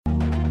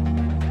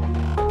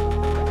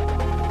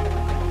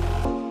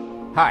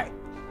Hi,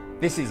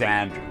 this is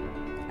Andrew,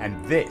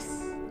 and this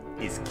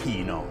is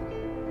Keen On,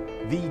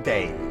 the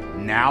daily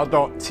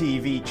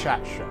now.tv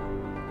chat show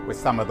with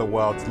some of the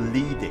world's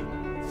leading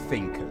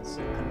thinkers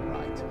and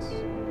writers.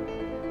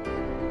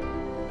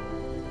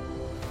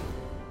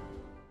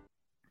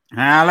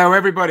 Hello,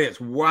 everybody. It's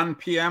 1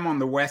 p.m. on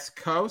the West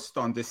Coast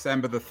on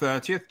December the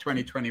 30th,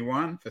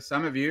 2021. For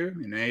some of you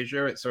in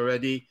Asia, it's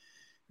already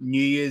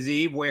New Year's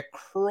Eve. We're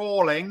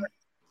crawling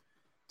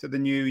to the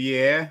new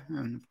year.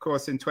 And of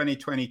course, in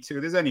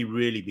 2022, there's only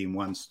really been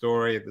one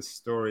story. The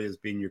story has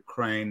been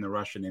Ukraine, the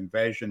Russian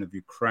invasion of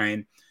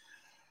Ukraine.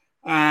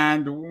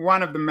 And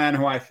one of the men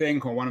who I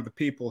think, or one of the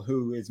people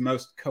who is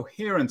most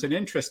coherent and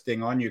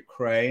interesting on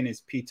Ukraine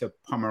is Peter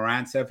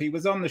Pomerantsev. He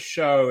was on the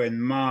show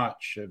in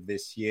March of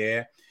this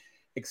year,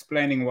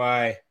 explaining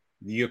why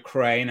the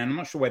Ukraine, and I'm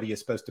not sure whether you're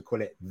supposed to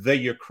call it the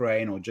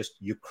Ukraine or just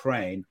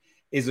Ukraine,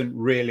 isn't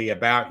really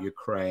about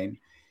Ukraine.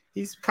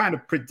 He's kind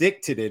of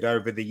predicted it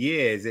over the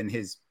years in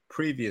his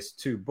previous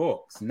two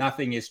books,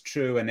 Nothing is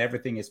True and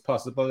Everything is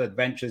Possible,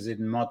 Adventures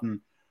in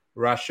Modern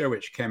Russia,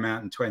 which came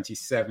out in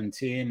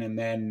 2017. And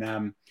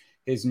then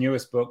his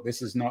newest book,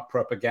 This Is Not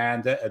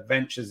Propaganda,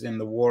 Adventures in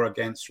the War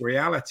Against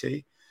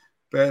Reality.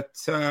 But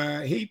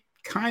he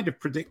kind of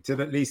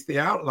predicted at least the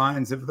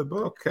outlines of the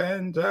book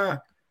and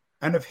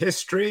of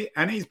history.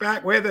 And he's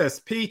back with us.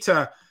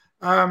 Peter,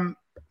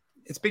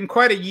 it's been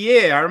quite a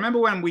year. I remember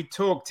when we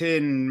talked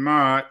in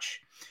March,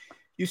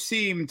 you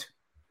seemed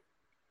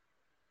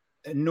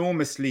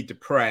enormously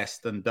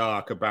depressed and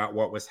dark about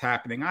what was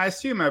happening. I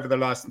assume over the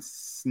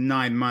last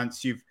 9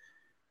 months, you've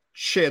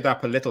cheered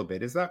up a little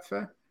bit. Is that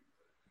fair?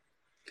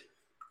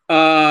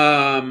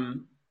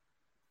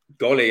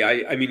 Golly,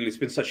 I mean, it's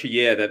been such a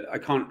year that I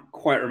can't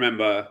quite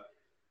remember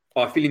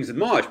our feelings in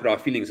March, but our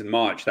feelings in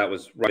March, that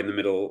was right in the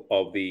middle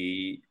of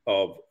the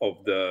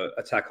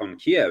attack on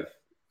Kiev.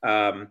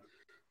 I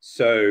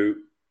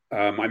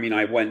mean,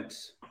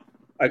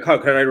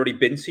 had I already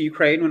been to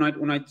Ukraine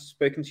when I'd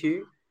spoken to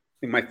you? I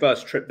think my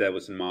first trip there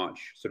was in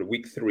March, sort of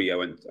week 3. I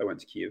went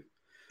to Kiev.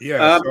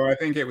 Yeah, so I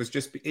think it was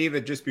either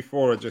just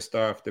before or just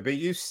after. But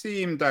you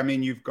seemed, I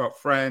mean, you've got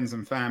friends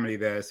and family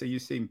there, so you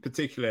seemed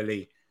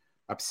particularly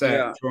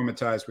upset,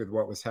 traumatized with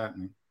what was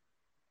happening.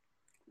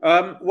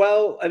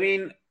 Well, I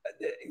mean,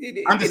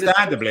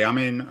 understandably, I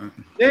mean,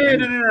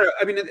 no.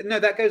 I mean, no,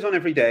 that goes on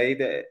every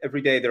day.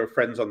 Every day there are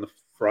friends on the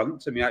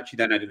front. I mean, actually,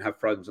 then I didn't have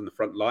friends on the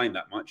front line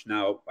that much.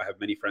 Now I have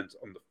many friends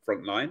on the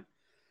front line,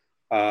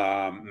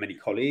 many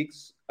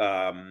colleagues.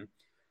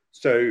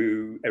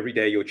 So every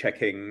day you're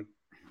checking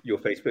your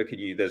Facebook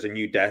and there's a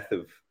new death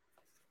of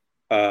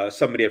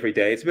somebody every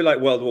day. It's a bit like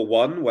World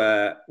War I,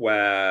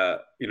 where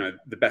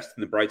the best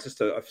and the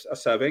brightest are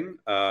serving.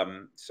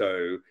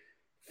 So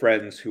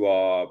friends who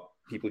are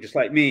people just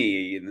like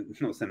me,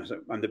 not saying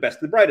I'm the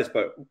best and the brightest,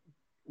 but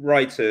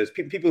writers,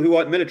 people who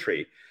aren't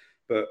military,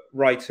 but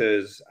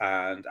writers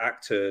and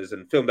actors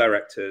and film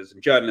directors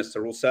and journalists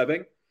are all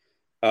serving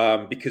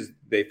because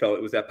they felt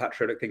it was their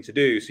patriotic thing to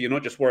do. So you're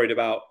not just worried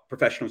about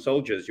professional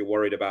soldiers, you're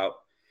worried about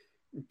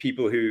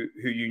people who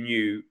you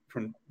knew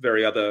from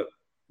very other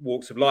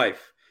walks of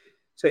life.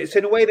 So it's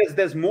in a way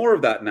there's more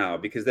of that now,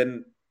 because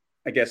then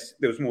I guess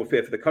there was more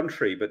fear for the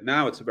country, but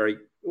now it's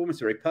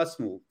almost a very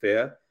personal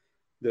fear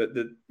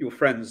that your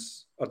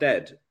friends are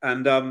dead.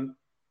 And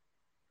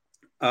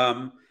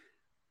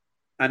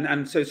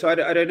so I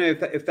don't know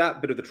if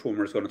that bit of the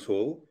trauma has gone at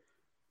all.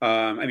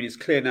 I mean, it's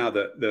clear now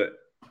that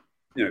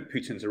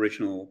Putin's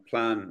original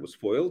plan was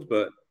foiled,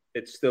 but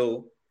it's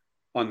still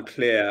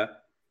unclear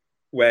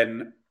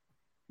when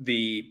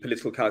the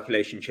political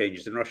calculation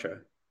changes in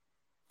Russia.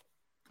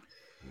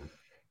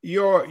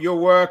 Your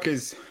work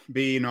has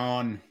been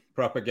on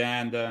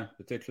propaganda,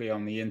 particularly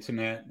on the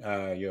internet.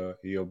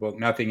 Your book,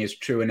 Nothing is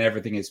True and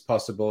Everything is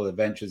Possible,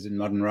 Adventures in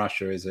Modern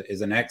Russia,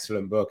 is an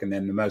excellent book. And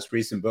then the most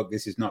recent book,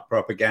 This Is Not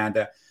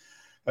Propaganda,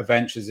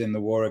 Adventures in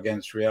the War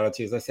Against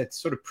Reality, as I said, to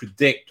sort of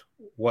predict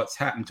what's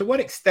happened. To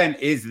what extent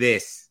is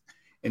this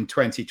in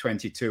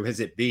 2022? Has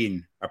it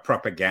been a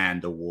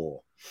propaganda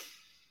war?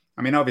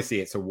 I mean,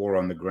 obviously it's a war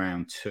on the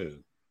ground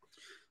too.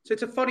 So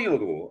it's a funny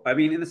old war. I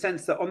mean, in the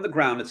sense that on the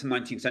ground, it's a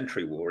 19th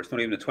century war. It's not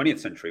even a 20th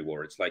century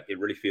war. It's like, it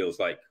really feels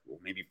like, well,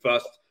 maybe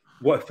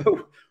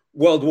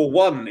World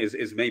War I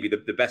is maybe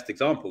the best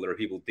example. There are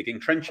people digging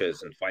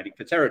trenches and fighting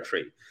for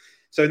territory.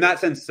 So in that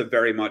sense, it's a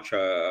very much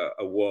a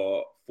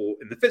war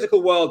in the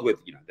physical world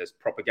with, there's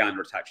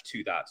propaganda attached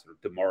to that, sort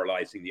of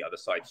demoralizing the other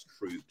side's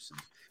troops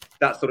and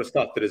that sort of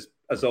stuff that is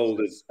as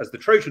old as the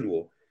Trojan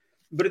War.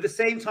 But at the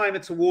same time,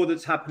 it's a war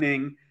that's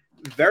happening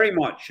very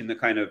much in the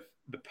kind of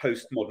the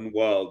postmodern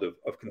world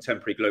of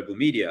contemporary global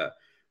media,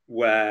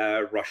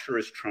 where Russia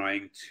is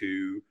trying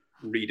to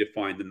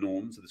redefine the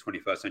norms of the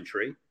 21st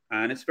century.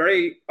 And it's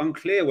very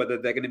unclear whether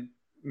they're going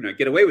to,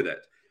 get away with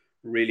it,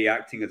 really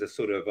acting as a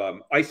sort of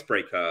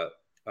icebreaker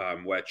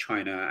where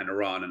China and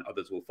Iran and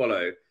others will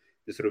follow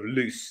the sort of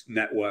loose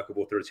network of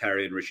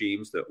authoritarian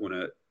regimes that want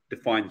to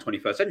define the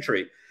 21st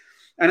century.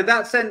 And in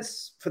that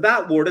sense, for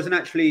that war, it doesn't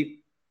actually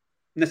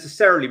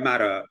necessarily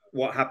matter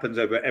what happens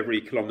over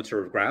every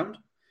kilometer of ground.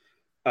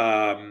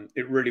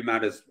 It really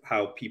matters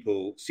how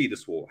people see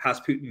this war. Has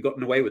Putin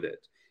gotten away with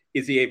it?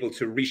 Is he able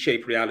to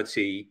reshape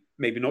reality?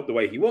 Maybe not the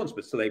way he wants,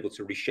 but still able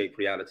to reshape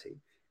reality.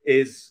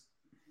 Is,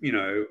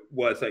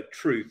 words like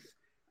truth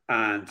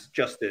and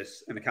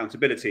justice and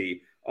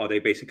accountability, are they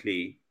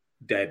basically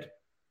dead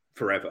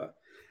forever?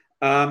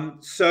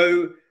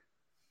 So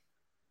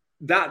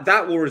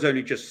that war is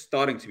only just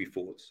starting to be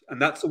fought.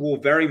 And that's a war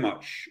very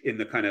much in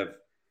the kind of,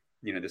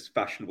 this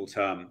fashionable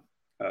term,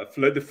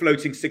 the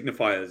floating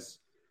signifiers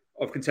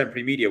of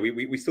contemporary media.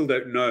 We still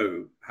don't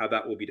know how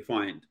that will be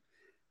defined.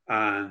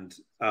 And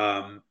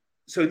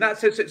so in that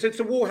sense, it's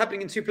a war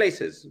happening in two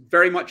places,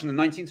 very much in the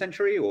 19th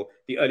century or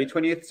the early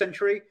 20th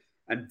century,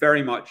 and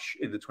very much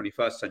in the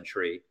 21st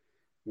century,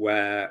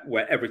 where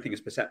everything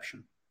is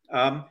perception.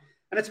 And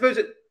I suppose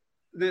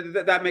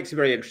that makes it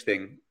very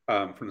interesting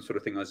from the sort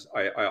of thing as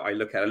I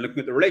look at. And looking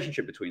at the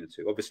relationship between the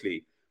two.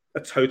 Obviously,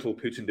 a total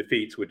Putin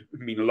defeat would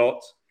mean a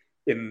lot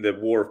in the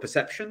war of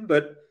perception,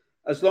 but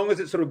as long as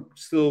it's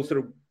still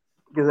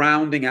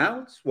grounding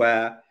out,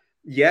 where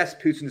yes,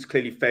 Putin has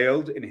clearly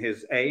failed in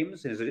his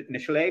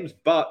initial aims,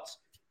 but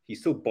he's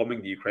still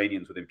bombing the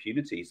Ukrainians with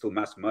impunity. He's still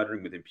mass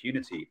murdering with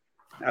impunity.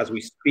 As we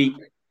speak,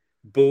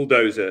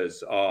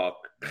 bulldozers are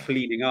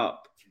cleaning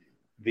up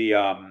the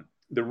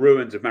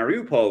ruins of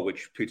Mariupol,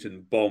 which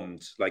Putin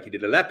bombed like he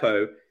did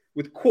Aleppo,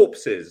 with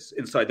corpses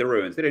inside the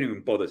ruins. They don't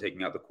even bother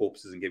taking out the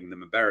corpses and giving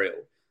them a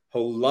burial.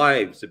 Whole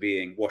lives are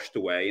being washed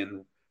away,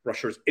 and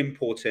Russia is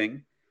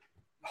importing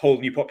whole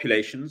new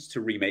populations to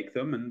remake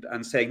them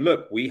and saying,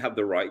 look, we have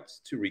the right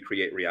to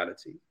recreate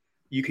reality.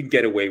 You can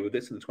get away with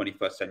this in the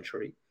 21st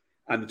century.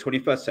 And the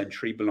 21st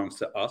century belongs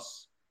to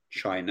us,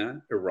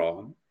 China,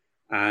 Iran,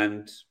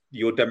 and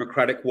your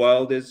democratic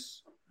world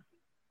is,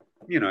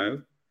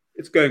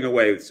 it's going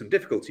away with some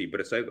difficulty, but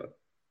it's over.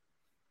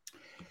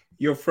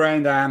 Your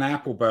friend Anne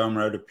Applebaum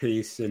wrote a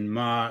piece in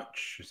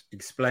March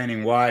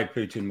explaining why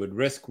Putin would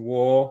risk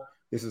war.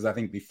 This was, I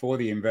think, before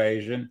the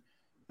invasion.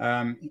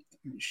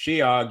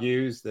 She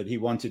argues that he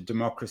wanted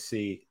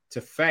democracy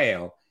to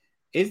fail.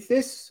 Is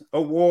this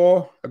a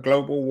war, a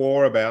global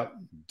war about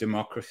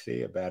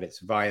democracy, about its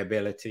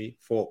viability,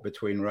 fought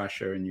between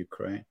Russia and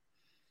Ukraine?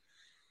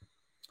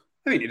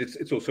 I mean,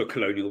 it's also a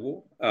colonial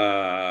war,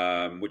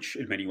 which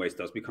in many ways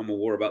does become a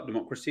war about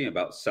democracy,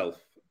 about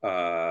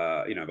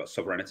about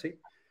sovereignty,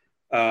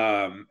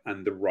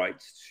 and the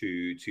right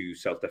to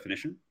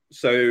self-definition.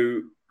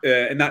 So,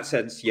 in that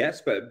sense,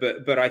 yes,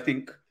 but I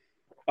think,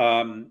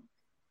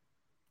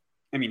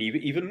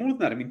 even more than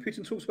that. I mean,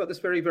 Putin talks about this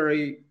very,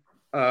 very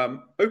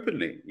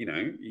openly.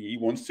 He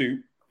wants to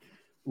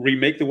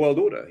remake the world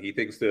order. He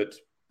thinks that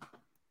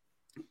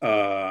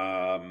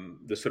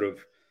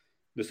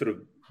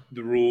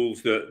the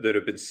rules that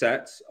have been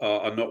set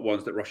are not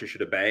ones that Russia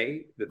should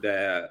obey, that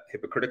they're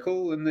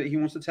hypocritical, and that he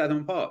wants to tear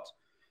them apart.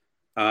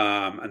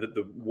 And that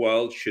the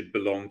world should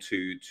belong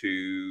to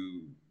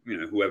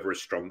whoever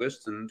is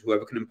strongest and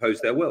whoever can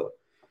impose their will.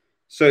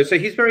 So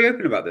he's very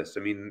open about this.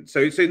 I mean,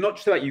 so not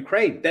just about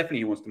Ukraine. Definitely,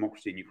 he wants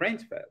democracy in Ukraine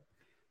to fail.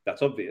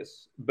 That's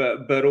obvious.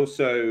 But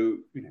also,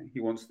 he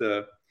wants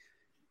the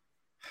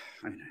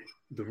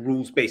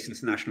rules-based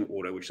international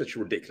order, which is such a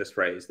ridiculous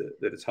phrase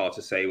that it's hard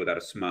to say without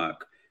a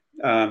smirk.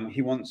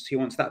 He wants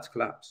that to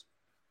collapse.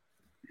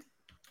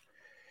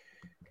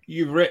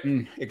 You've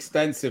written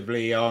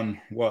extensively on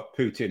what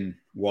Putin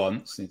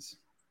wants. It's a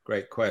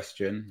great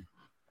question,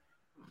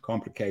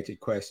 complicated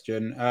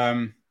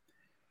question.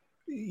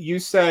 You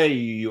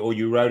say, or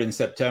you wrote in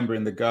September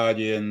in The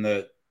Guardian,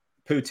 that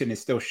Putin is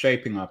still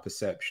shaping our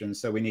perception,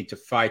 so we need to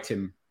fight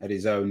him at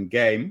his own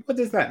game. What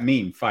does that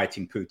mean,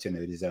 fighting Putin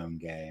at his own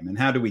game? And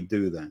how do we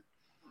do that?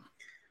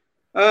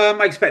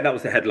 I expect that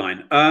was the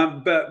headline,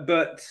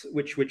 but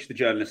which the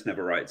journalist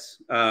never writes.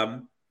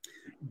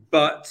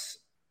 But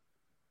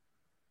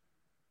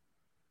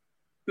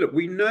look,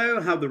 we know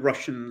how the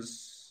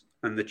Russians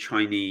and the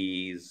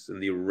Chinese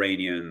and the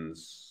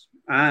Iranians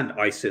and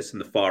ISIS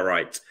and the far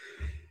right,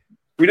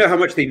 we know how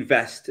much they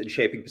invest in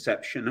shaping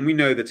perception, and we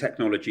know the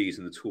technologies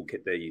and the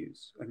toolkit they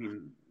use. I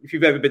mean, if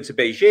you've ever been to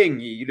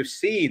Beijing, you'd have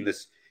seen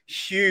this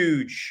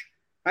huge,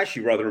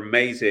 actually rather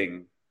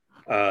amazing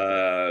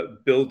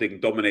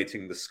building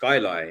dominating the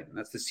skyline.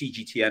 That's the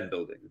CGTN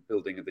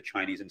building of the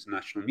Chinese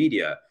International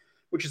Media,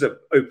 which is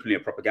openly a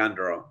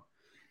propaganda arm.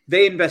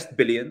 They invest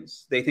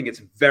billions. They think it's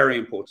very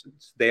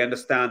important. They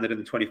understand that in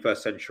the 21st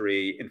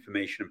century,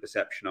 information and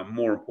perception are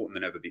more important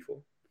than ever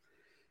before.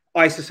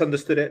 ISIS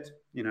understood it,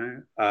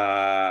 the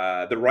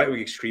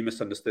right-wing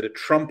extremists understood it,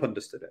 Trump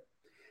understood it.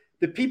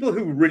 The people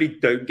who really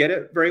don't get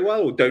it very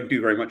well or don't do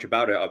very much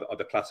about it are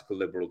the classical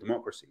liberal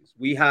democracies.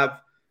 We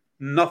have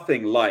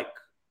nothing like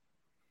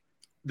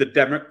the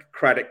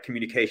democratic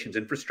communications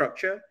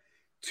infrastructure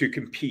to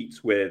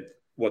compete with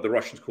what the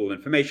Russians call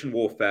information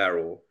warfare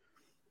or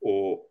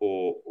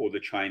the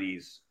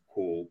Chinese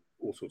call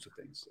all sorts of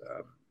things.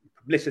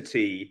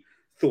 Publicity,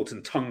 thought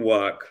and tongue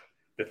work,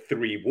 the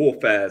three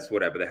warfares,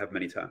 whatever, they have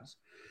many terms.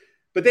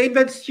 But they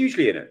invest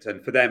hugely in it,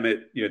 and for them,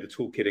 the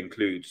toolkit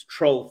includes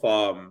troll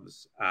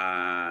farms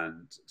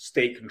and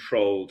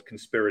state-controlled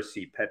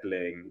conspiracy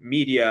peddling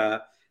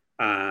media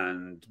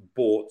and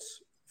bought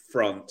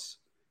front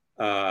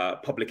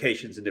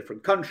publications in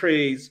different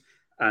countries,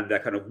 and they're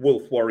kind of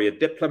wolf warrior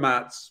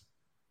diplomats.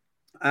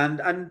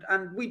 And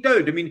we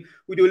don't. I mean,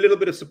 we do a little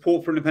bit of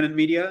support for independent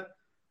media,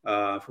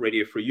 for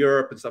Radio Free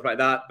Europe and stuff like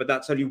that, but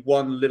that's only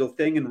one little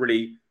thing, and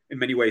really, in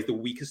many ways, the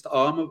weakest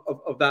arm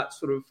of that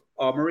sort of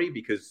armory,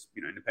 because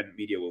independent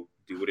media will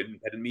do what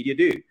independent media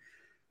do.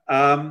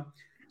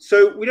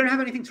 So we don't have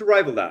anything to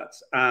rival that,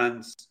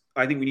 and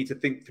I think we need to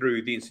think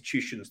through the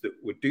institutions that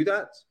would do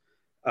that,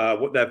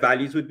 what their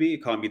values would be.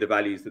 It can't be the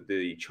values that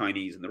the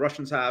Chinese and the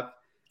Russians have,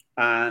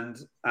 and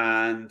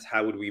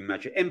how would we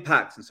measure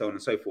impact, and so on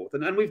and so forth.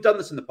 And we've done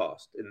this in the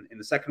past. In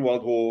the Second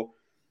World War,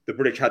 the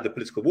British had the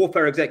Political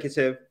Warfare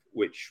Executive,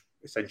 which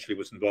essentially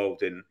was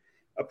involved in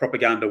a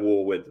propaganda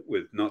war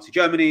with Nazi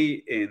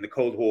Germany. In the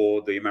Cold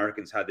War, the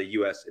Americans had the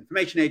US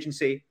Information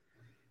Agency.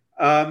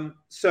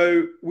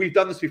 So we've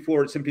done this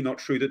before. It's simply not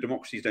true that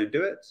democracies don't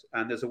do it.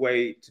 And there's a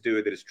way to do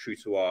it that is true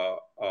to our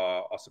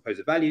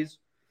supposed values.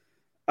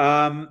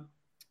 But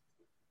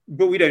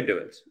we don't do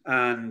it.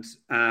 And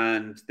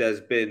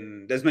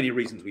there's many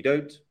reasons we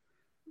don't.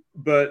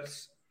 But,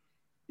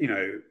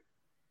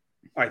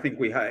 I think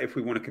if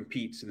we want to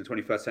compete in the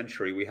 21st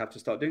century, we have to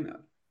start doing that.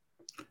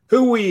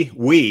 Who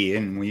we,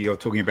 and you're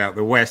talking about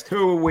the West,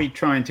 who are we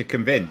trying to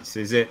convince?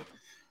 Is it,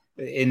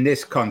 in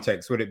this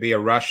context, would it be a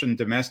Russian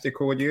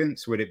domestic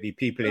audience? Would it be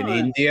people in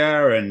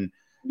India and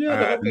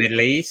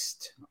Middle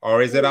East?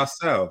 Or is it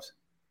ourselves?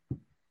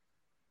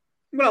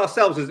 Well,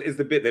 ourselves is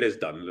the bit that is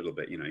done a little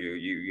bit.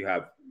 You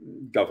have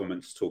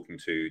governments talking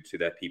to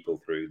their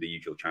people through the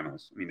usual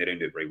channels. I mean, they don't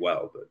do it very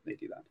well, but they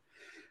do that.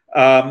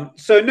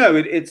 So no,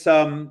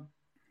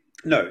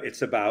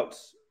 it's about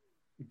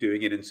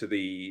doing it into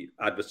the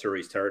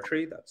adversary's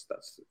territory. That's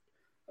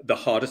the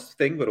hardest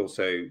thing, but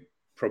also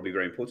probably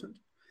very important.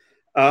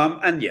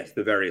 And yes,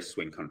 the various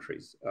swing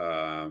countries,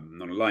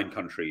 non-aligned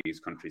countries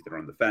that are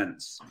on the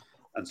fence,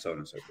 and so on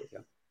and so forth. Yeah.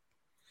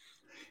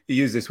 You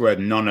use this word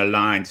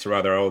non-aligned, it's a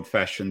rather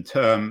old-fashioned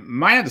term.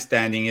 My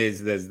understanding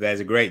is there's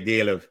a great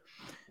deal of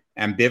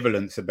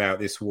ambivalence about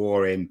this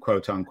war in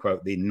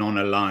quote-unquote the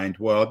non-aligned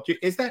world.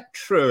 Is that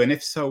true? And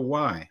if so,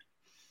 why?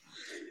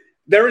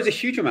 There is a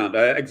huge amount.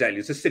 Exactly.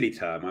 It's a silly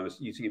term. I was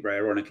using it very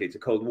ironically. It's a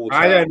Cold War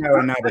term. I don't know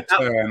another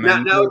term.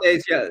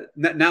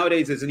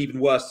 Nowadays, there's an even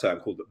worse term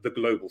called the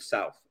Global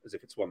South, as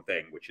if it's one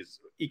thing, which is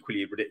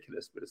equally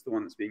ridiculous, but it's the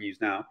one that's being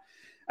used now.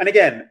 And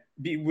again,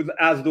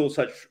 as with all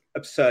such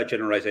absurd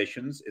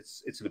generalizations,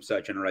 it's an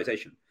absurd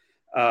generalization.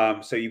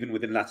 So even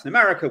within Latin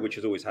America, which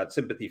has always had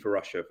sympathy for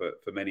Russia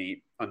for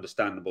many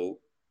understandable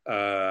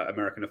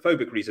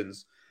Americanophobic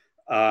reasons,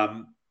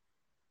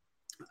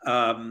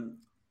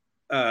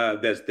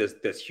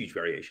 there's huge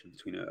variation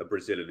between a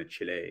Brazil and a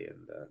Chile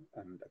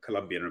and a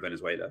Colombia and a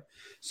Venezuela.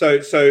 So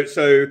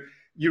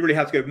you really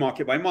have to go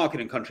market by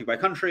market and country by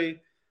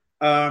country.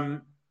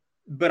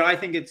 But I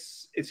think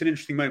it's an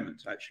interesting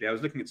moment, actually. I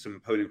was looking at some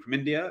polling from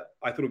India.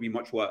 I thought it would be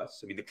much worse.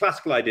 I mean, the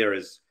classical idea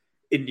is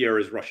India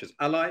is Russia's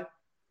ally.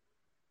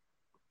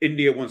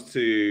 India wants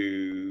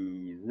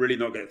to really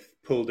not get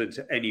pulled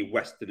into any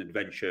Western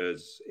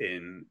adventures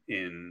in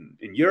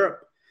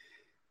Europe.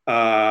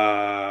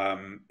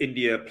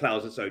 India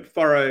plows its own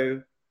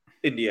furrow.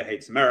 India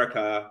hates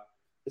America,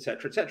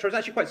 etc., etc. I was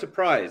actually quite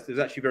surprised. There's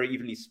actually very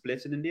evenly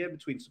split in India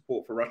between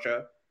support for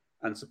Russia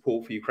and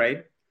support for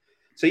Ukraine.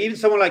 So even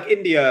someone like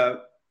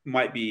India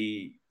might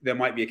be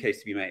a case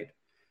to be made.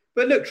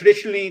 But look,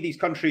 traditionally, these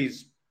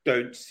countries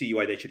don't see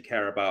why they should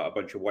care about a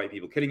bunch of white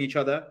people killing each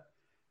other.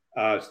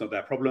 It's not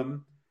their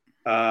problem.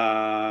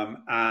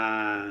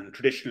 And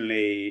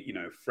traditionally,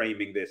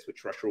 framing this,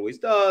 which Russia always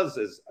does,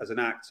 as an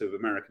act of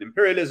American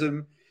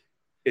imperialism,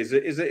 is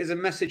a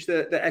message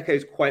that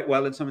echoes quite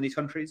well in some of these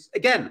countries.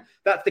 Again,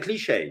 that's the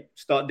cliche.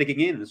 Start digging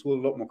in. It's all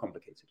a lot more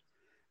complicated.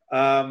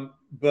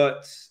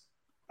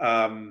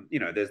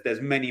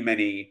 There's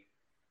many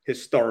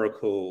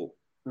historical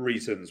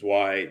reasons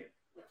why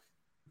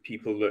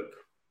people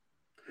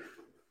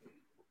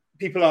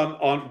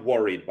aren't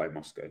worried by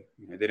Moscow.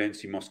 They don't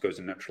see Moscow as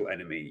a natural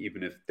enemy,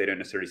 even if they don't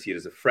necessarily see it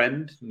as a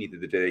friend. Neither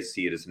do they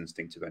see it as an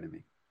instinctive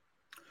enemy.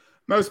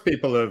 Most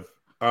people have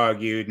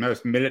argued,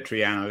 most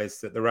military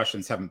analysts, that the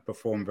Russians haven't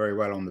performed very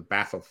well on the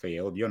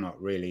battlefield. You're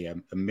not really a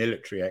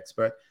military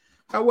expert.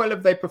 How well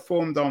have they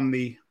performed on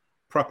the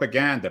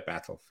propaganda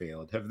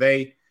battlefield? Have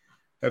they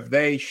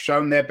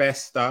shown their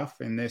best stuff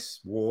in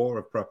this war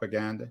of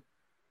propaganda?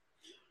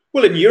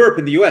 Well, in Europe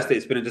and the US,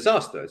 it's been a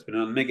disaster. It's been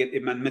an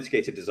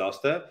unmitigated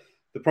disaster.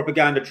 The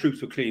propaganda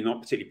troops were clearly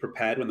not particularly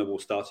prepared when the war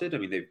started. I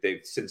mean,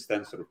 they've since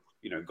then sort of,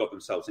 got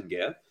themselves in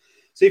gear.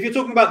 So if you're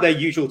talking about their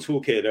usual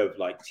toolkit of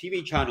like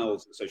TV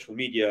channels and social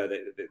media,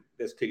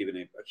 there's clearly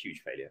been a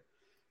huge failure.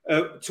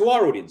 To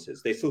our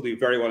audiences, they still do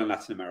very well in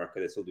Latin America.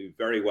 They still do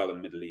very well in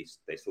the Middle East.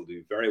 They still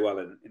do very well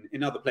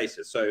in other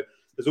places. So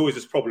there's always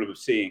this problem of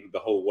seeing the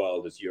whole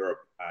world as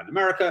Europe and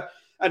America.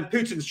 And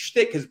Putin's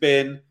shtick has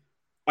been,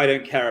 I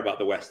don't care about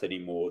the West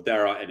anymore.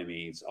 They're our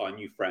enemies. Our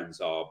new friends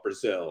are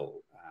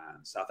Brazil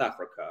and South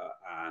Africa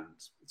and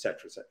et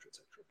cetera, et cetera, et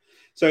cetera.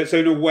 So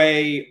in a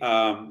way,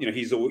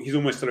 he's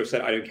almost sort of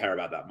said, I don't care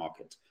about that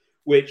market,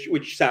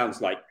 which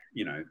sounds like,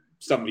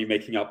 somebody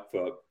making up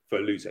for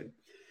losing.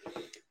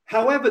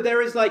 However,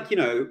 there is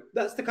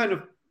that's the kind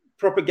of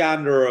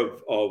propaganda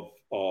of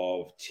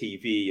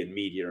TV and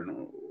media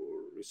and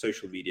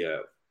social media,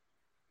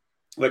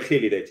 where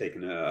clearly they've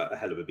taken a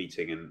hell of a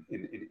beating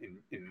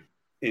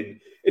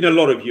in a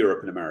lot of Europe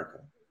and America.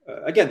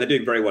 Again, they're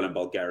doing very well in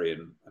Bulgaria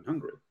and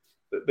Hungary,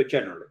 but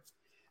generally.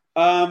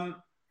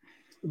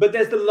 But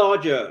there's the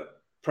larger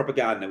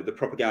propaganda, the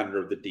propaganda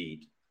of the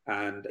deed.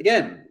 And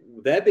again,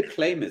 their big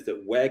claim is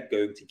that we're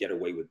going to get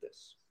away with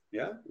this.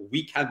 Yeah,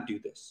 we can do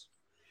this.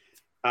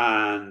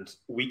 And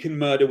we can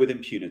murder with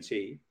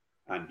impunity.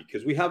 And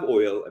because we have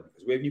oil and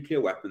because we have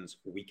nuclear weapons,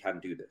 we can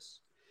do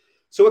this.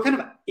 So we're kind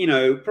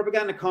of,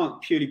 propaganda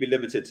can't purely be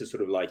limited to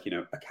sort of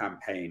a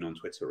campaign on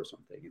Twitter or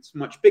something. It's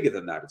much bigger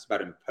than that. It's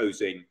about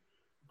imposing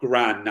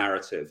grand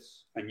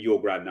narratives and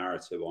your grand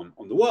narrative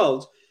on the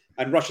world.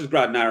 And Russia's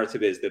grand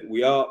narrative is that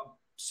we are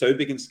so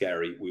big and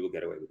scary, we will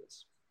get away with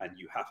this. And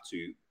you have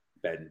to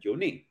bend your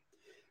knee.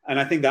 And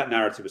I think that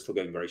narrative is still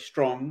going very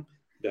strong.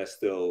 There's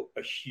still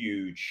a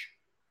huge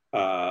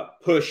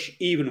push,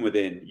 even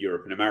within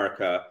Europe and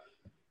America,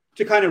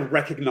 to kind of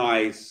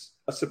recognize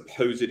a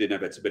supposed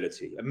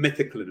inevitability, a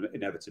mythical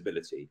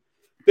inevitability.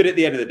 But at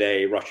the end of the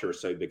day, Russia is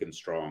so big and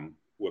strong,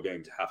 we're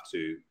going to have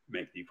to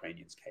make the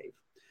Ukrainians cave.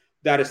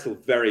 That is still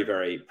very,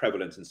 very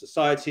prevalent in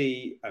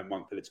society and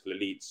among political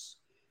elites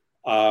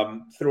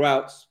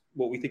throughout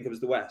what we think of as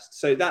the West.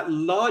 So that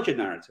larger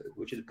narrative,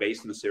 which is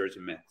based on a series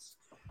of myths,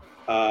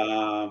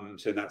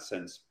 so in that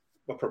sense,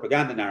 a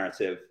propaganda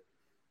narrative,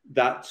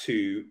 that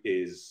too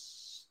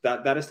is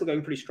still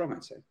going pretty strong,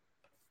 I'd say.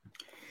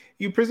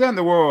 You present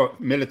the war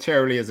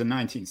militarily as a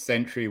 19th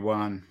century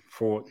one,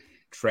 fought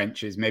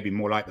trenches, maybe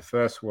more like the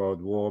First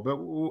World War. But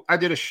I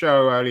did a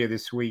show earlier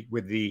this week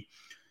with the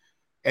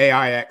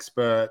AI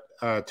expert,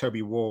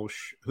 Toby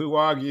Walsh, who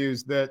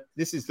argues that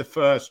this is the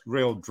first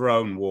real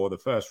drone war, the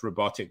first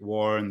robotic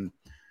war. And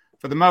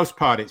for the most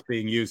part, it's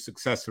being used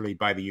successfully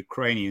by the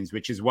Ukrainians,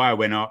 which is why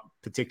we're not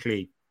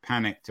particularly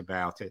panicked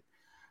about it.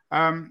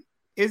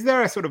 Is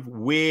there a sort of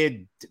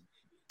weird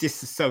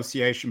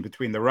disassociation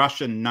between the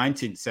Russian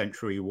 19th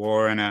century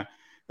war and a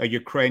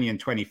Ukrainian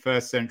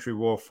 21st century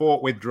war,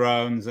 fought with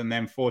drones and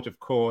then fought, of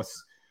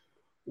course,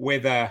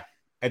 with a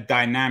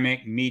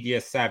dynamic,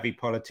 media-savvy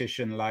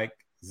politician like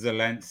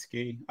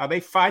Zelensky? Are they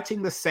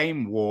fighting the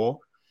same war?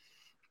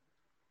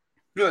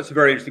 No, it's a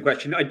very interesting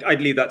question.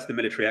 I'd leave that to the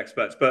military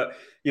experts. But,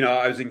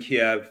 I was in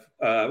Kiev.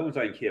 When was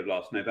I in Kiev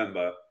last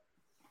November?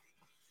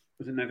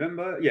 Was it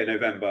November? Yeah,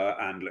 November.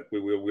 And look,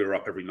 we were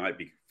up every night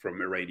from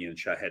Iranian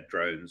Shahed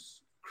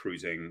drones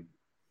cruising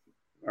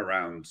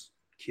around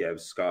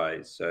Kiev's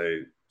skies.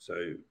 So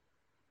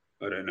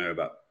I don't know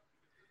about.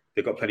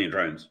 They've got plenty of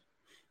drones.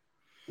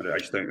 I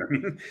just don't. I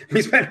mean,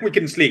 we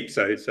can sleep.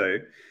 So.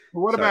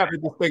 What about the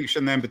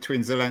distinction then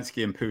between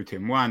Zelensky and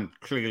Putin? One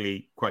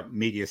clearly quite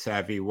media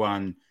savvy,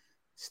 one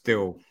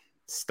still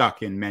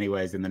stuck in many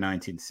ways in the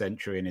 19th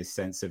century in his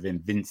sense of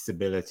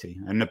invincibility.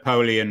 And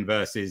Napoleon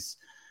versus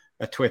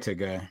a Twitter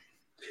guy.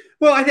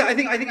 Well, I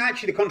think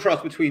actually the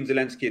contrast between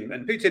Zelensky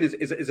and Putin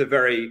is a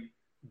very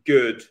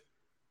good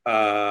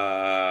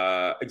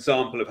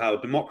example of how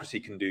democracy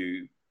can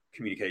do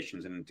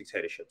communications and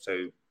dictatorship.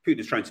 So Putin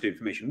is trying to do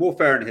information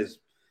warfare in his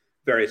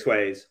various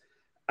ways.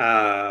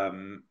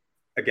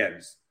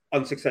 Again,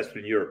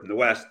 unsuccessfully in Europe and the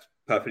West,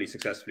 perfectly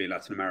successfully in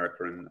Latin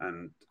America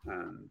and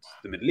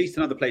the Middle East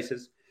and other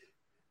places.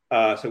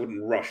 So I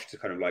wouldn't rush to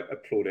kind of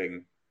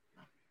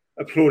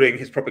applauding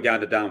his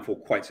propaganda downfall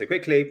quite so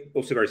quickly.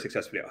 Also very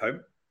successfully at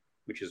home,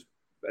 which is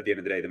at the end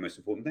of the day the most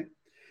important thing.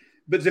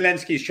 But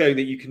Zelensky is showing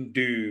that you can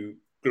do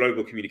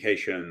global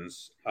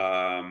communications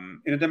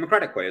in a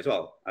democratic way as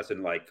well, as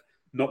in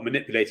not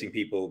manipulating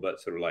people, but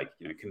sort of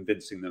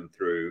convincing them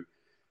through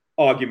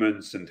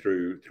arguments and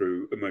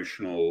through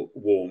emotional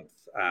warmth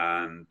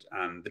and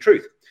the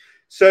truth.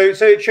 So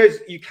it shows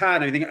you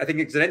can. I think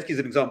Zelensky is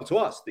an example to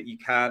us that you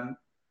can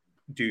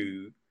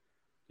do,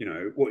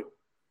 what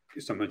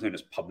is sometimes known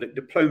as public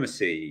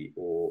diplomacy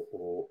or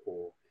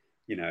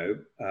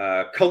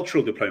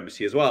cultural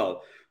diplomacy as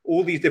well.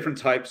 All these different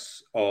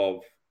types of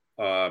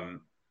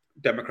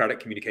democratic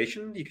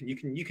communication,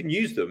 you can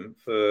use them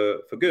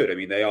for good. I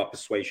mean, they are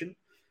persuasion.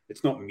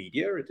 It's not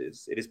media. It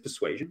is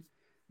persuasion,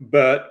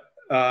 but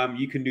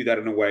you can do that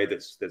in a way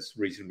that's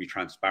reasonably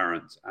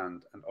transparent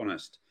and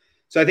honest.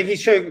 So I think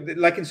he's showing,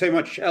 like in so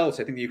much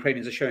else, I think the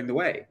Ukrainians are showing the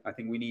way. I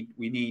think we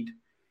need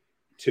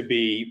to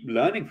be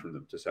learning from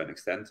them to a certain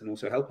extent and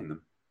also helping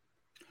them.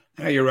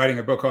 You're writing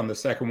a book on the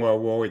Second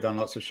World War. We've done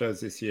lots of shows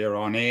this year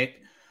on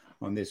it,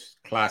 on this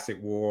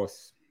classic war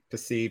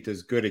perceived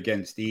as good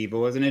against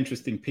evil. There's an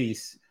interesting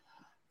piece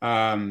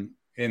in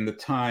the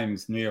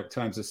Times, New York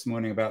Times this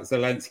morning, about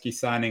Zelensky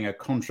signing a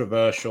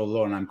controversial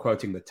law, and I'm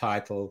quoting the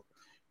title,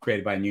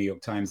 created by a New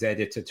York Times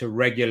editor, to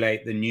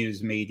regulate the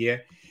news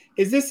media.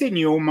 Is this, in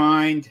your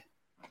mind,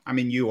 I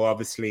mean, you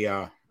obviously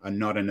are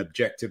not an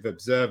objective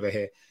observer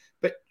here,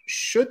 but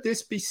should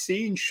this be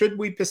seen? Should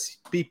we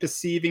be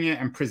perceiving it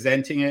and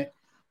presenting it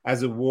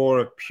as a war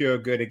of pure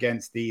good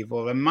against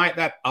evil? And might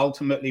that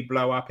ultimately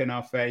blow up in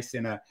our face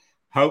in a,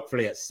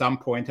 hopefully at some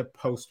point, a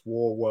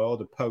post-war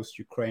world, a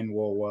post-Ukraine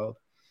war world?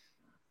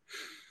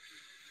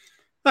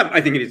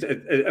 I think it is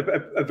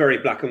a very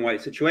black and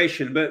white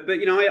situation, but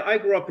I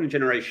grew up in a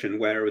generation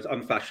where it was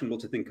unfashionable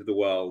to think of the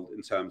world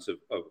in terms of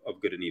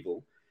good and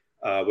evil,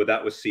 where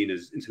that was seen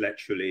as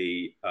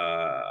intellectually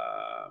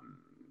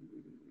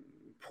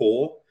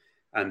poor,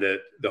 and that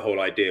the whole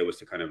idea was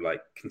to kind of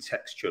like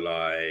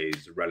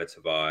contextualize,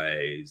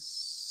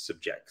 relativize,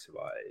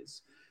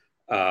 subjectivize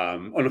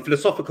on a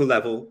philosophical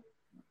level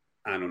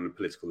and on a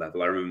political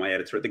level. I remember my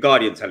editor at The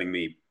Guardian telling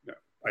me,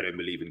 I don't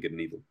believe in good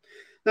and evil.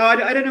 No,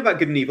 I don't know about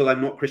good and evil. I'm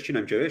not Christian.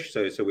 I'm Jewish,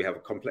 so we have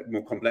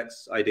more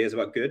complex ideas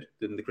about good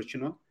than the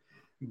Christian one.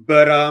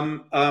 But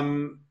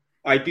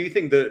I do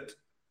think that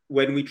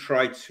when we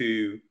try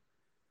to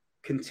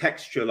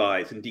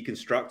contextualize and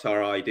deconstruct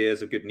our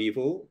ideas of good and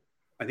evil,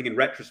 I think in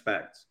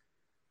retrospect,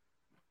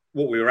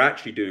 what we were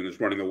actually doing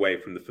was running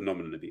away from the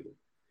phenomenon of evil.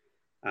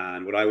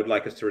 And what I would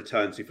like us to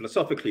return to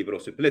philosophically, but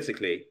also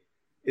politically,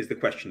 is the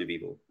question of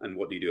evil and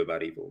what do you do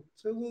about evil.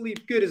 So we'll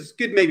leave good as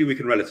good. Maybe we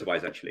can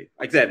relativize, actually.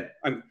 Like then,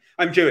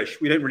 I'm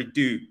Jewish. We don't really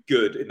do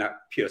good in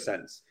that pure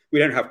sense. We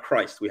don't have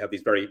Christ. We have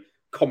these very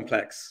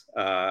complex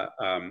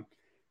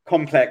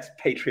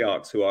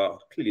patriarchs who are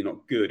clearly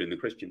not good in the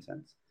Christian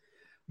sense,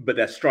 but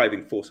they're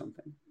striving for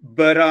something.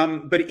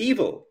 But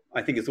evil,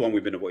 I think, is the one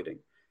we've been avoiding.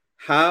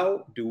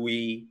 How do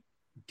we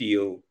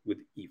deal with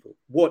evil?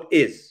 What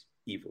is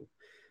evil?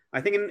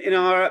 I think in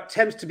our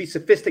attempts to be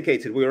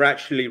sophisticated, we were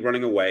actually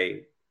running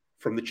away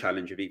from the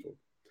challenge of evil.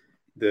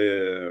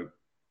 The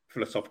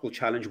philosophical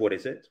challenge, what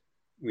is it?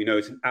 We know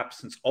it's an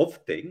absence of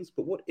things,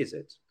 but what is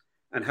it?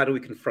 And how do we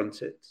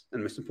confront it?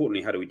 And most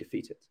importantly, how do we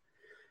defeat it?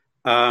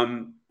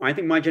 I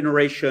think my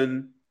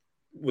generation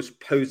was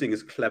posing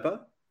as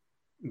clever,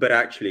 but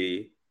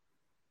actually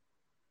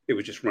it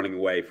was just running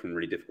away from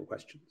really difficult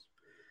questions.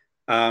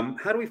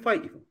 How do we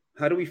fight evil?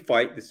 How do we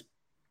fight this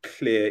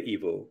clear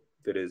evil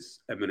that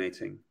is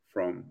emanating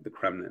from the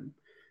Kremlin?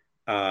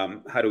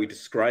 How do we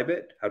describe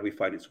it? How do we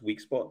find its weak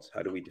spots?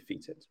 How do we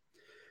defeat it?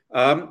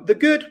 The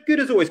good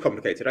is always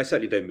complicated. I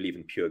certainly don't believe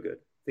in pure good.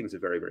 Things are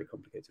very, very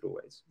complicated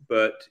always.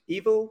 But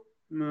evil,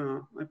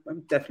 no, I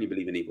definitely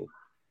believe in evil.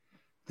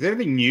 Is there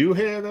anything new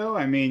here, though?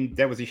 I mean,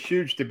 there was a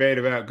huge debate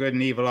about good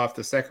and evil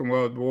after the Second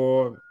World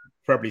War,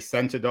 probably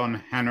centered on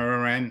Hannah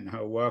Arendt,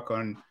 her work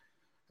on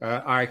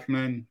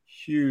Eichmann,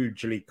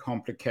 hugely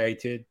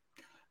complicated.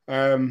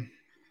 Did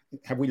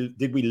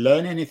we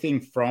learn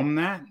anything from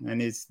that?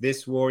 And is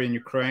this war in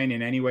Ukraine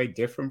in any way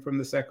different from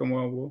the Second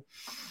World War?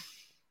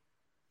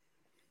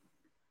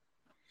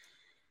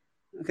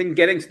 I think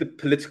getting to the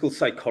political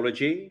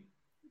psychology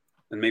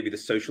and maybe the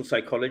social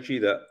psychology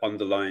that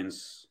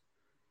underlines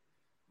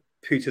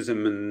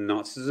Putinism and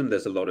Nazism,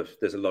 there's a lot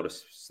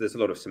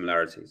of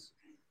similarities.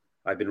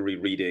 I've been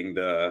rereading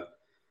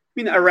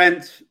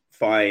Arendt,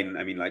 fine.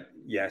 I mean, like,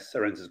 yes,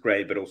 Arendt is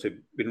great, but also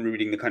been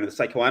reading the kind of the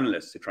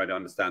psychoanalysts to try to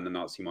understand the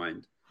Nazi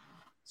mind.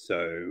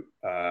 So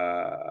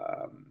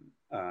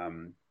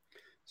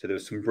there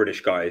was some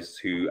British guys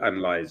who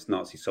analyzed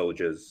Nazi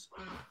soldiers.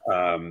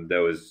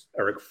 There was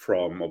Erich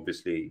Fromm,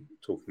 obviously,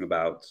 talking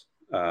about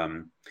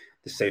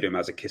the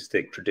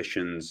sadomasochistic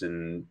traditions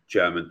in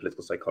German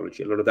political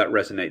psychology. A lot of that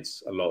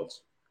resonates a lot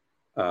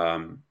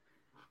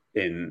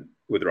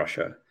with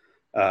Russia.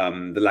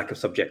 The lack of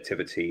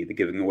subjectivity, the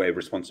giving away of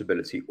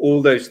responsibility,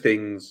 all those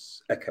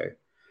things echo.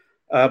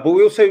 But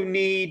we also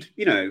need,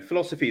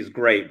 philosophy is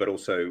great, but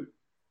also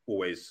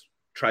always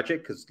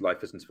tragic because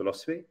life isn't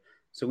philosophy.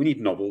 So we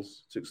need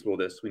novels to explore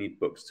this. We need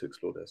books to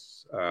explore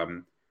this.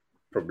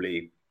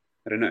 Probably,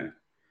 I don't know.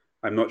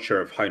 I'm not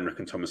sure if Heinrich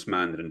and Thomas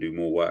Mann didn't do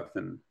more work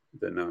than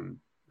Hannah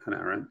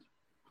Arendt.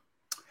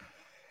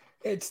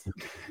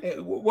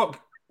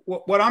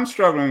 What I'm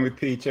struggling with,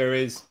 Peter,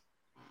 is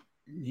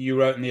you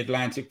wrote in The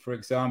Atlantic, for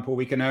example,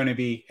 we can only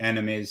be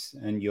enemies,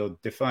 and you're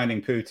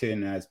defining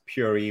Putin as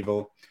pure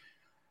evil.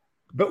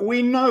 But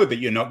we know that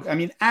you're not. I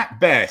mean, at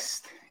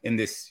best, in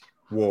this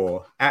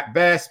war, at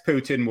best,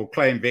 Putin will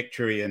claim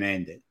victory and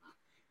end it.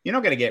 You're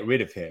not going to get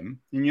rid of him,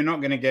 and you're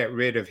not going to get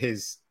rid of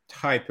his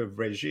type of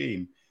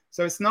regime.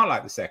 So it's not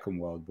like the Second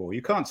World War.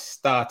 You can't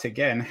start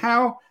again.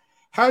 How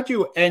do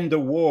you end a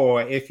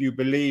war if you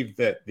believe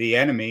that the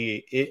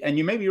enemy, and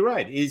you may be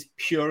right, is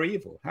pure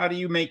evil? How do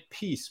you make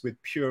peace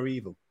with pure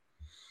evil?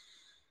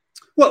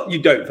 Well, you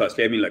don't,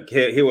 firstly. I mean, look,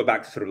 here we're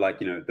back to sort of like,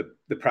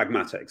 the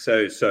pragmatic.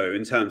 So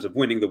in terms of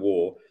winning the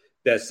war,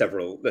 there's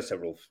several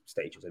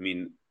stages. I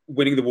mean,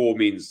 winning the war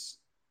means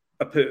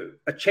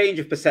a change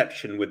of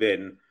perception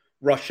within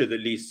Russia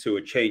that leads to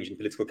a change in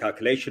political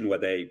calculation where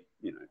they,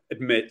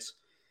 admit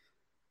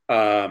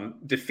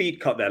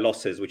defeat, cut their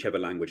losses, whichever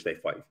language they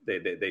fight.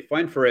 They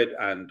find for it,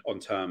 and on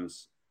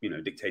terms,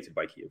 dictated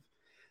by Kiev.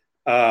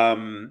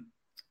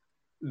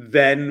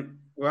 Then,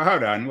 well,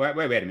 hold on, wait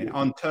a minute.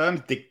 On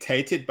terms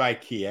dictated by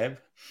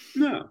Kiev.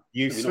 No.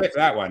 You slipped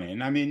that one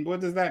in. I mean, what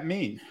does that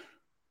mean?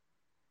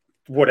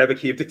 Whatever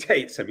Kiev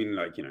dictates. I mean,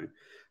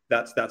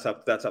 that's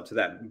up to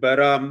them. But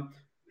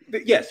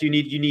yes, you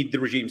need the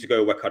regime to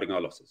go, we're cutting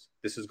our losses.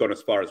 This has gone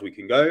as far as we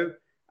can go,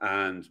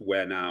 and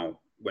we're now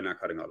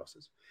cutting our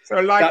losses. So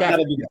like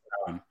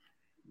Afghanistan.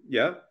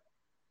 Yeah.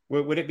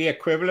 Would it be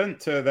equivalent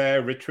to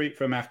their retreat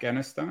from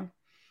Afghanistan?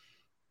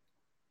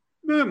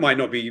 No, it might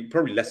not be,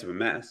 probably less of a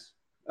mess.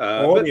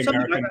 Or the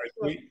American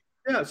retreat?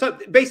 Yeah, so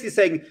basically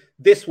saying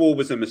this war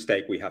was a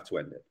mistake, we have to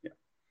end it. Yeah.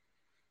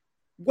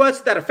 Words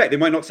to that effect. They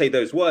might not say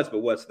those words, but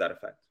words to that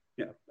effect.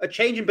 Yeah. A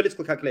change in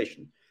political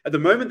calculation. At the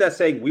moment, they're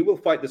saying we will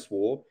fight this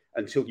war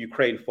until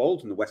Ukraine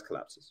folds and the West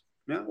collapses.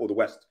 Yeah, or the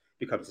West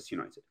becomes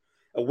disunited.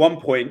 At one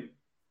point,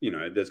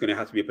 there's going to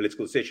have to be a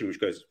political decision which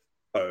goes,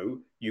 oh,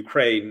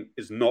 Ukraine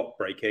is not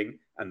breaking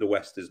and the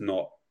West is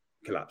not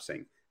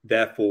collapsing.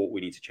 Therefore, we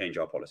need to change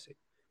our policy.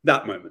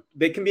 That moment.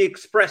 They can be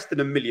expressed in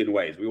a million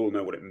ways. We all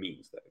know what it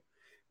means, though.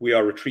 We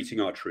are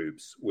retreating our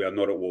troops. We are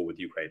not at war with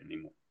Ukraine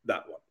anymore.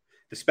 That one.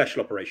 The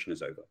special operation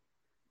is over.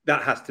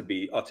 That has to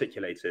be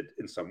articulated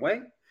in some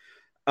way.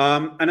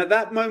 And at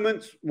that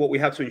moment, what we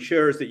have to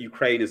ensure is that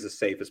Ukraine is as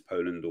safe as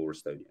Poland or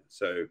Estonia,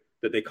 so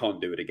that they can't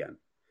do it again.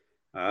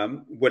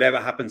 Whatever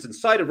happens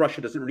inside of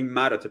Russia doesn't really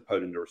matter to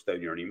Poland or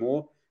Estonia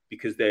anymore,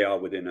 because they are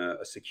within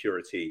a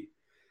security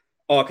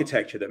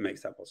architecture that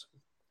makes that possible.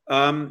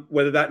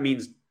 Whether that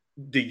means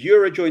de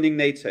jure joining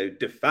NATO,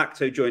 de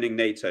facto joining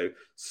NATO,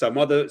 some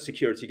other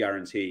security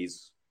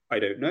guarantees, I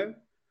don't know.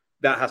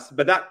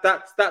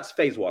 That's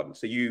phase one.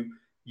 So you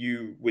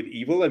with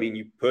evil, I mean,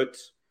 you put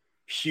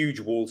huge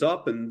walls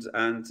up and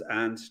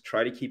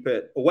try to keep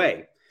it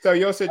away. So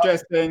you're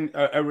suggesting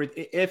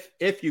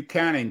if you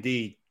can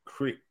indeed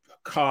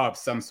carve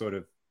some sort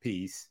of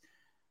peace,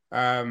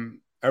 a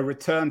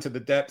return to the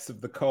depths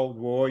of the Cold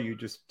War, you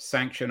just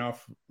sanction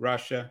off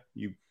Russia,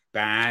 you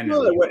ban.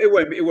 No, it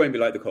won't be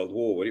like the Cold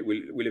War.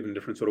 We live in a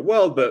different sort of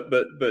world, but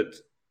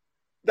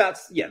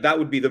that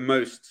would be the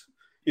most,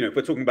 if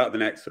we're talking about the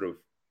next sort of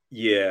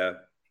year,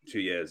 2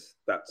 years,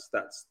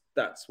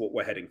 that's what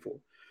we're heading for.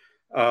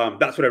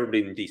 That's what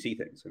everybody in DC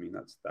thinks. I mean,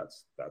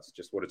 that's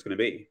just what it's going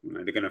to be.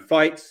 They're going to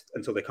fight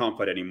until they can't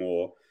fight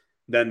anymore.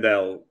 Then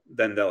they'll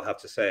have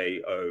to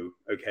say, oh,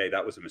 okay,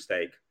 that was a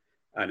mistake.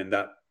 And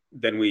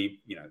then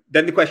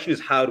the question is,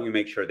 how do we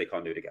make sure they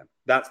can't do it again?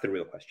 That's the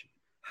real question.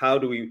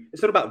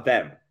 It's not about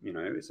them,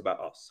 it's about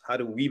us. How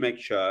do we make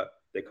sure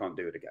they can't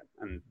do it again?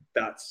 And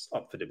that's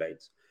up for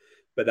debate.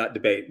 But that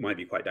debate might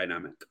be quite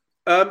dynamic.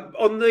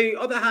 On the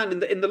other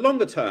hand, in the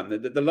longer term,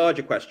 the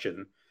larger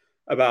question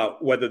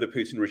about whether the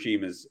Putin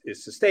regime is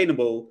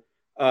sustainable,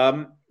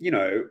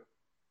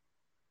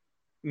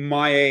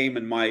 my aim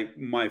and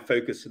my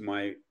focus and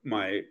my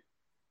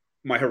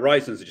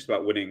horizons are just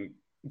about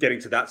getting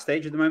to that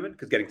stage at the moment,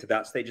 because getting to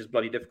that stage is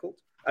bloody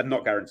difficult and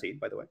not guaranteed,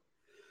 by the way.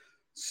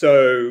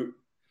 So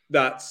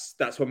that's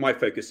where my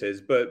focus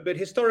is. But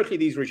historically,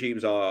 these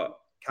regimes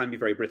can be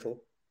very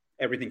brittle.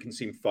 Everything can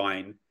seem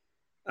fine,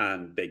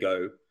 and they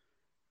go.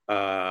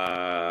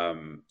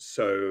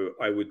 So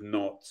I would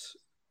not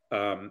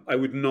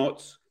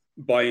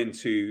buy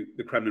into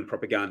the Kremlin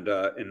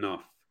propaganda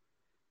enough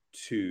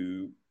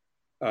to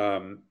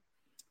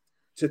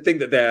think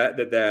that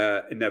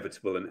they're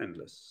inevitable and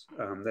endless.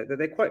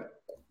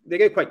 They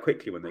go quite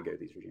quickly when they go,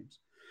 these regimes.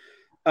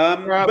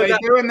 Well, they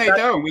do and they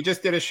don't. We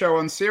just did a show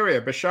on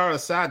Syria. Bashar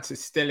Assad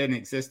is still in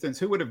existence.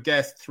 Who would have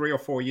guessed 3 or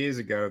 4 years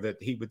ago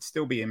that he would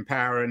still be in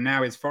power? And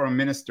now his foreign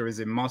minister is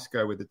in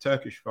Moscow with the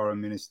Turkish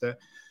foreign minister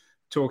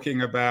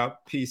talking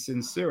about peace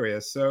in Syria.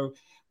 So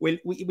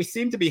we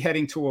seem to be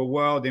heading to a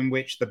world in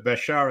which the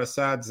Bashar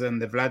Assads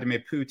and the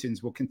Vladimir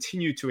Putins will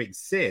continue to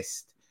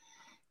exist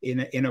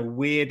in a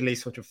weirdly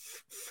sort of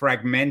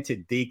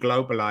fragmented,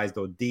 deglobalized,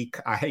 or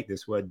I hate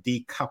this word,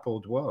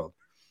 decoupled world.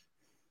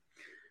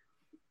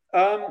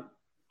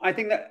 I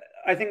think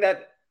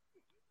that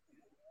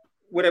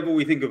whatever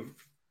we think of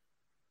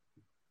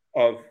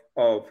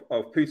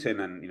Putin,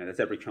 and there's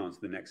every chance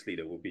the next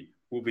leader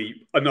will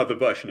be another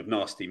version of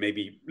nasty,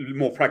 maybe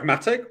more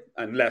pragmatic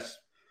and less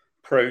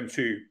prone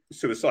to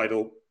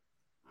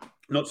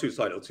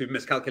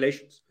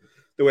miscalculations,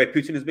 the way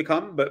Putin has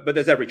become. But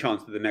there's every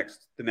chance that the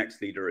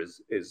next leader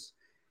is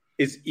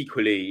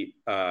equally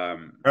a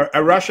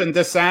Russian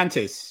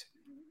DeSantis.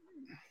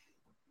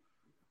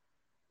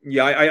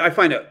 Yeah, I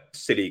find it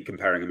silly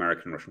comparing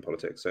American and Russian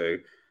politics. So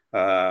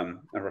a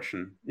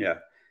Russian, yeah,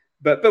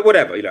 but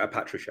whatever, a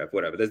Patrushev,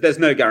 whatever. There's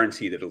no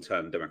guarantee that it'll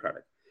turn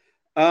democratic.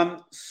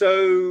 But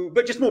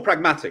just more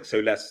pragmatic, so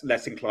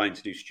less inclined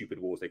to do stupid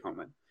wars they can't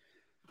win.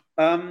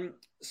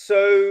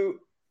 So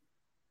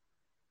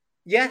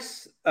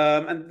yes,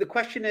 and the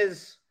question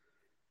is,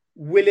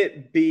 will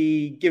it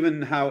be,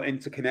 given how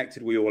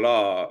interconnected we all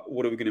are,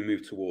 what are we going to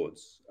move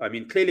towards? I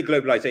mean, clearly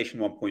globalization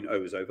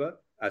 1.0 is over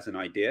as an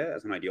idea,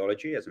 as an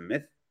ideology, as a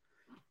myth.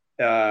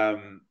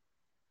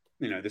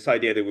 This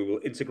idea that we will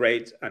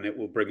integrate and it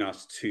will bring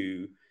us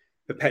to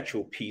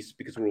perpetual peace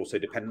because we're also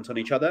dependent on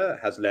each other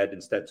has led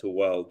instead to a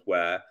world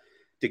where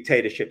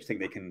dictatorships think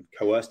they can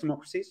coerce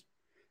democracies.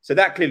 So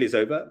that clearly is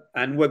over,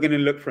 and we're going to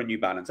look for a new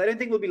balance. I don't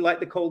think we'll be like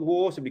the Cold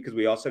War, so because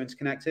we are so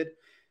interconnected.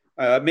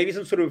 Maybe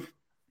some sort of,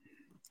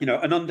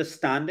 an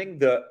understanding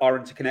that our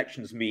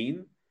interconnections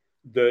mean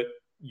that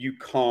you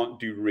can't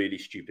do really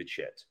stupid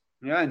shit.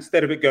 Yeah,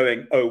 instead of it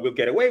going, oh, we'll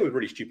get away with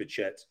really stupid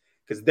shit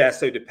because they're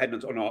so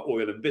dependent on our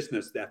oil and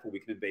business, therefore we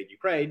can invade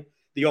Ukraine.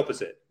 The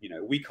opposite,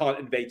 we can't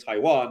invade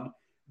Taiwan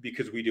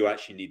because we do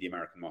actually need the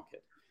American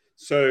market.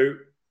 So,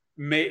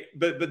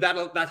 but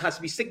that has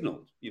to be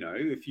signaled.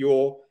 If you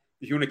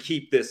want to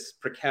keep this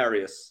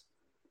precarious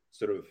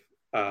sort of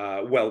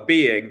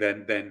well-being,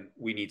 then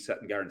we need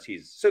certain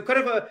guarantees. So kind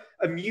of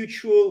a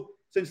mutual.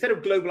 So instead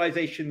of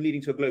globalization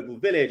leading to a global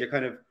village, a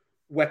kind of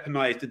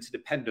weaponized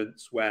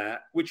interdependence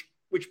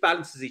which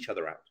balances each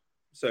other out.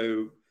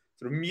 So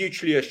sort of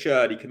mutually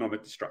assured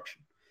economic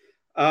destruction.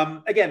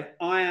 Again,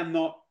 I am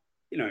not,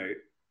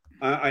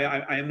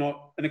 I am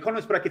not an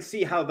economist, but I could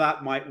see how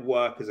that might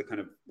work as a kind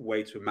of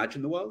way to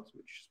imagine the world,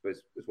 which I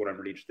suppose is what I'm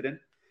really interested in.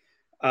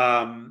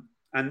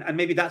 And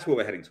maybe that's where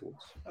we're heading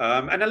towards.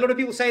 And a lot of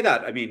people say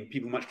that. I mean,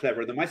 people much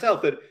cleverer than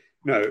myself, that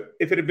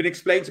if it had been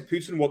explained to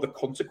Putin what the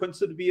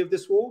consequence would be of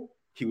this war,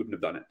 he wouldn't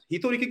have done it. He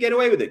thought he could get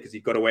away with it because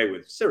he got away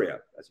with Syria,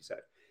 as you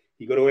said.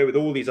 He got away with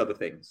all these other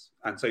things.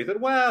 And so he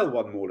thought, well,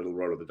 one more little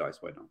roll of the dice,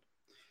 why not?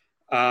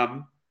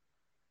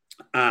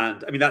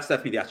 And I mean, that's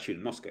definitely the attitude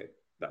in Moscow.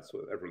 That's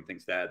what everyone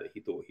thinks there, that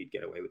he thought he'd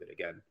get away with it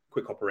again.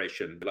 Quick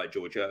operation, like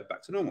Georgia,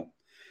 back to normal.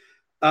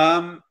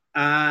 And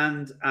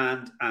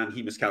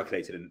he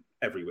miscalculated in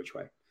every which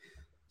way.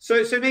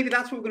 So maybe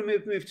that's what we're going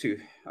to move to.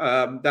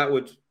 That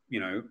would,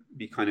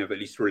 be kind of at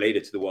least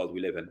related to the world we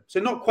live in.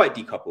 So not quite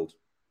decoupled.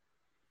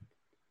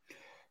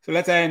 So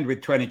let's end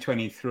with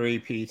 2023,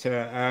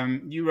 Peter.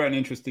 You wrote an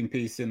interesting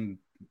piece in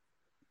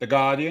The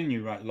Guardian.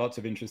 You wrote lots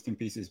of interesting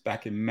pieces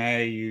back in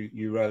May.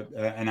 You wrote,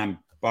 and I'm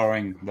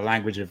borrowing the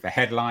language of the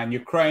headline,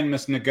 Ukraine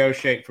must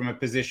negotiate from a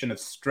position of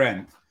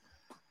strength.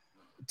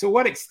 To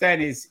what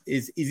extent is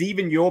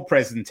even your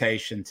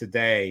presentation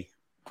today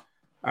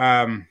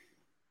a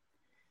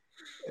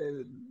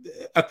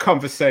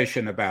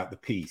conversation about the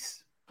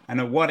peace? And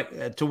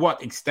to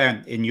what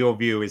extent, in your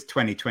view, is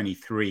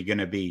 2023 going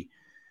to be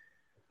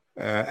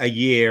a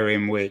year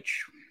in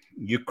which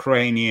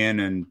Ukrainian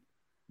and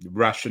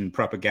Russian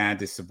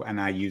propagandists, and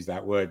I use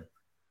that word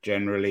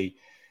generally,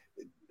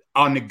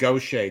 are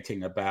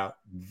negotiating about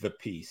the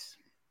peace?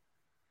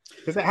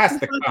 Because it has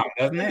to come,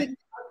 doesn't it?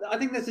 I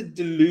think there's a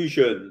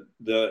delusion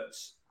that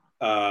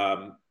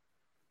a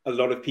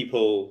lot of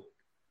people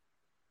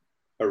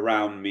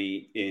around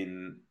me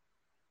in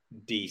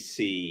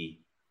DC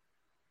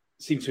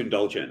seem to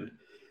indulge in,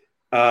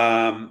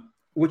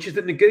 which is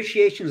that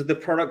negotiations are the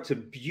product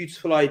of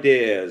beautiful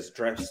ideas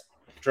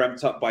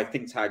dreamt up by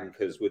think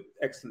tankers with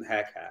excellent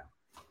hair care.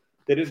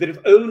 That if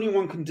only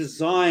one can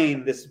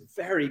design this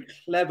very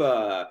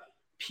clever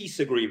peace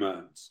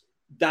agreement,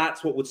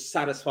 that's what would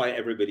satisfy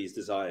everybody's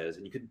desires.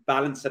 And you could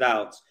balance it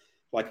out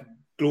like a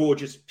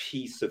gorgeous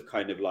piece of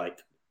kind of like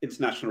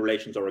international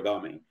relations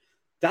origami.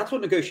 That's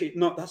not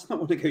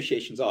what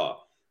negotiations are.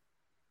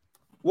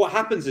 What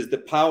happens is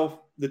that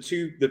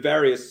the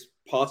various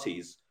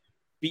parties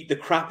beat the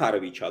crap out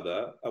of each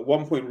other. At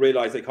one point,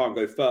 realize they can't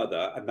go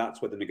further, and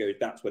that's where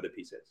the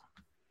peace is.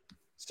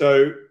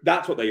 So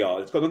that's what they are.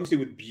 It's got nothing to do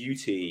with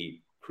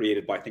beauty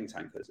created by think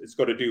tankers. It's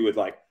got to do with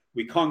like,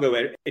 we can't go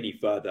any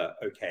further.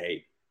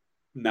 Okay,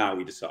 now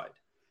we decide.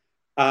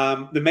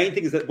 The main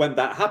thing is that when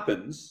that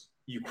happens,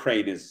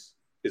 Ukraine is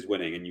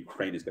winning and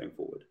Ukraine is going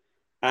forward.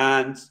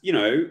 And,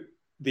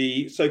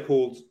 the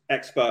so-called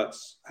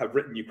experts have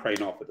written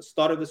Ukraine off at the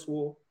start of this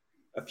war.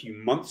 A few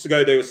months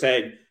ago, they were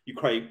saying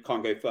Ukraine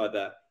can't go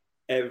further.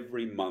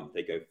 Every month,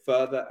 they go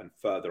further and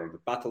further on the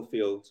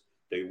battlefield.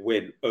 They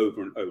win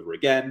over and over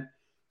again.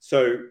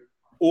 So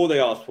all they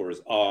ask for is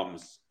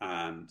arms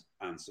and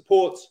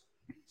support.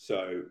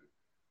 So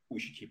we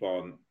should keep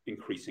on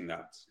increasing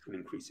that and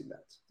increasing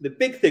that. The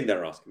big thing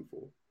they're asking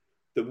for,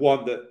 the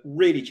one that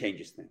really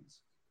changes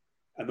things,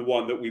 and the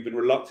one that we've been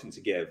reluctant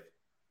to give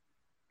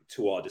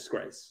to our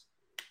disgrace,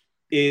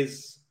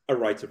 is a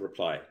right of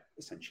reply,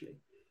 essentially.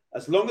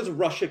 As long as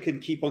Russia can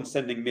keep on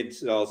sending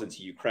missiles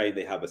into Ukraine,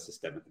 they have a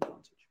systemic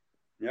advantage.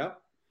 Yeah?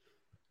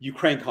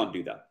 Ukraine can't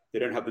do that. They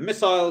don't have the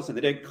missiles, and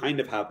they don't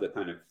kind of have the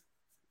kind of,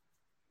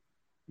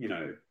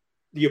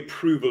 the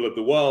approval of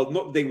the world.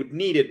 Not that they would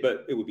need it,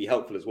 but it would be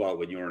helpful as well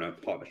when you're in a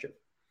partnership.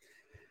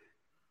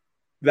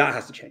 That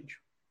has to change.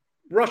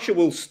 Russia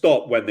will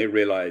stop when they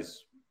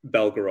realize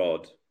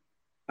Belgorod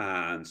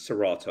and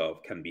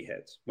Saratov can be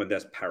hit, when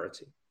there's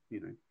parity,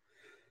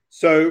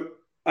 So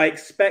I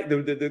expect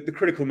the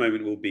critical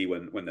moment will be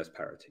when there's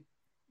parity.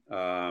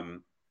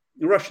 The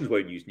Russians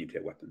won't use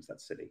nuclear weapons,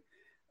 that's silly.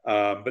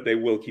 But they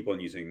will keep on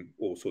using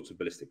all sorts of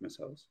ballistic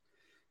missiles.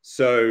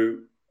 So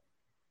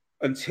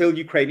until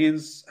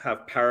Ukrainians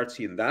have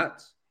parity in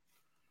that,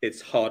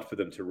 it's hard for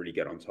them to really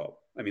get on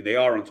top. I mean, they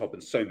are on top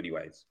in so many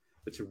ways,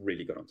 but to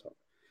really get on top.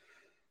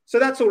 So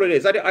that's all it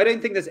is. I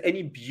don't think there's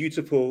any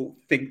beautiful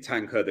think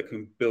tanker that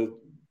can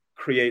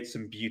create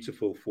some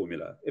beautiful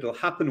formula. It'll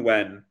happen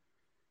when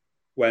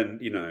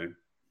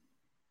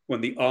when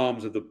the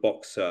arms of the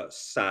boxer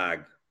sag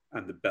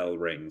and the bell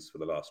rings for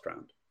the last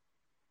round.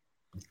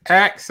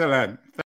 Excellent.